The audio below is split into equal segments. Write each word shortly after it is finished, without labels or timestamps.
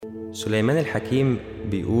سليمان الحكيم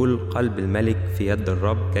بيقول: قلب الملك في يد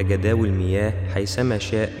الرب كجداول المياه حيثما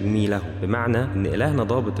شاء يميله. بمعنى ان إلهنا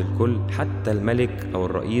ضابط الكل، حتى الملك او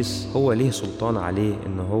الرئيس هو ليه سلطان عليه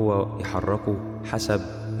ان هو يحركه حسب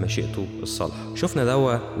مشيئته الصالحة. شفنا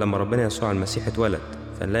دوا لما ربنا يسوع المسيح اتولد،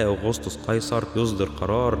 فنلاقي أغسطس قيصر يصدر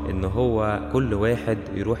قرار إن هو كل واحد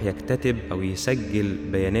يروح يكتتب أو يسجل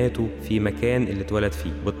بياناته في مكان اللي اتولد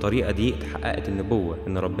فيه. بالطريقة دي اتحققت النبوة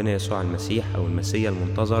إن ربنا يسوع المسيح أو المسيا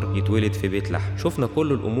المنتظر يتولد في بيت لحم. شفنا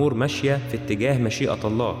كل الأمور ماشية في اتجاه مشيئة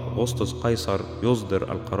الله. أغسطس قيصر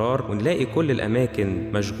يصدر القرار ونلاقي كل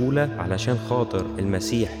الأماكن مشغولة علشان خاطر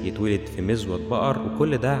المسيح يتولد في مزود بقر،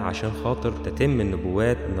 وكل ده عشان خاطر تتم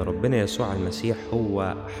النبوات إن ربنا يسوع المسيح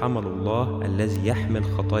هو حمل الله الذي يحمل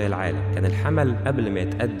خطايا العالم. كان الحمل قبل ما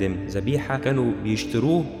يتقدم ذبيحة كانوا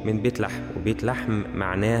بيشتروه من بيت لحم، وبيت لحم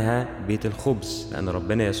معناها بيت الخبز، لأن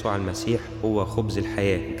ربنا يسوع المسيح هو خبز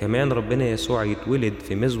الحياة. وكمان ربنا يسوع يتولد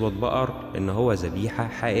في مزود بقر إن هو ذبيحة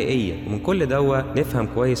حقيقية. ومن كل دوا نفهم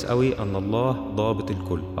كويس قوي أن الله ضابط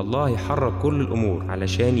الكل. الله يحرك كل الأمور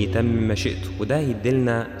علشان يتم مشيئته، وده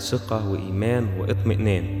يدلنا ثقة وإيمان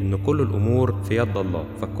واطمئنان إن كل الأمور في يد الله،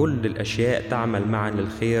 فكل الأشياء تعمل معا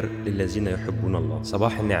للخير للذين يحبون الله.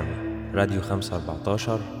 صباح النعمة. راديو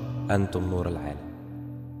 514، أنتم نور العالم.